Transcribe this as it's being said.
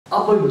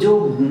अब जो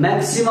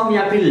मैक्सिमम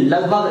या फिर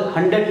लगभग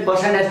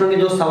 100% इसमें के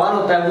जो सवाल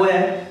होता है वो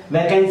है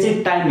वैकेंसी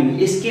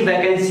टाइमिंग। इसकी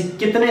वैकेंसी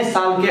कितने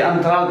साल के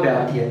अंतराल पे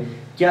आती है?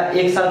 क्या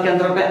 1 साल के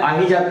अंतराल पे आ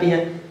ही जाती है?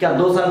 क्या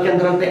 2 साल के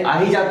अंतराल पे आ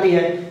ही जाती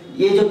है?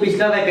 ये जो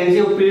पिछला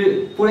वैकेंसी वो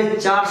पूरे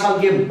 4 साल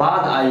के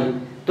बाद आई,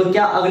 तो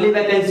क्या अगली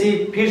वैकेंसी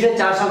फिर से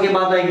 4 साल के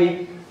बाद आएगी?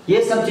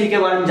 ये सब चीज के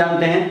बारे में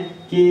जानते हैं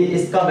कि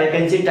इसका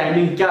वैकेंसी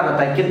टाइमिंग क्या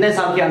रहता है, कितने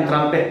साल के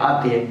अंतराल पे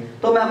आती है।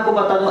 तो मैं आपको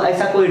बता दूं,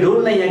 ऐसा कोई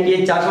रूल नहीं है कि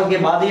ये 4 साल के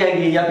बाद ही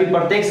आएगी या फिर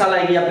प्रत्येक साल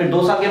आएगी या फिर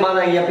 2 साल के बाद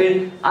आएगी या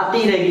फिर आती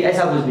ही रहेगी,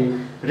 ऐसा कुछ नहीं।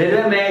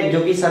 रेलवे में, जो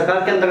कि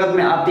सरकार के अंतर्गत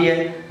में आती है,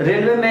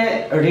 रेलवे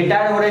में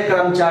रिटायर हो रहे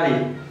कर्मचारी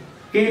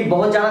कि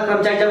बहुत ज्यादा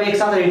कर्मचारी जब एक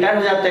साथ रिटायर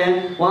हो जाते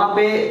हैं, वहां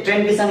पे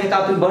ट्रेन की संख्या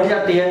काफी बढ़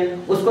जाती है,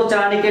 उसको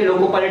चलाने के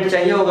लोको पायलट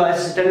चाहिए होगा,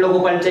 असिस्टेंट लोको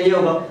पायलट चाहिए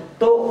होगा।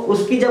 तो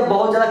उसकी जब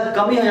बहुत ज्यादा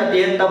कमी हो जाती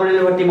है तब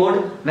रेलवे भर्ती बोर्ड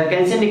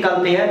वैकेंसी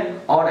निकालती है।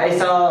 और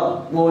ऐसा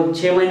वो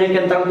 6 महीने के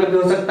अंतराल पे भी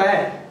हो सकता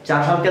है,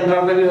 4 साल के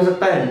अंतराल पे भी हो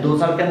सकता है, 2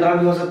 साल के अंतराल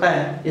भी हो सकता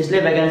है।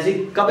 इसलिए वैकेंसी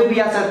कभी भी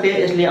आ सकती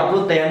है। इसलिए आप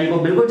लोग तैयारी को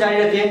बिल्कुल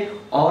जारी रखिए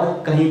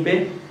और कहीं पे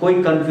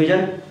कोई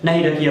कंफ्यूजन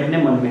नहीं रखिए अपने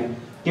मन में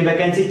कि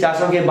वैकेंसी 4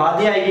 साल के बाद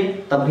ही आएगी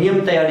तब भी हम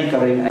तैयारी कर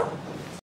रहे हैं।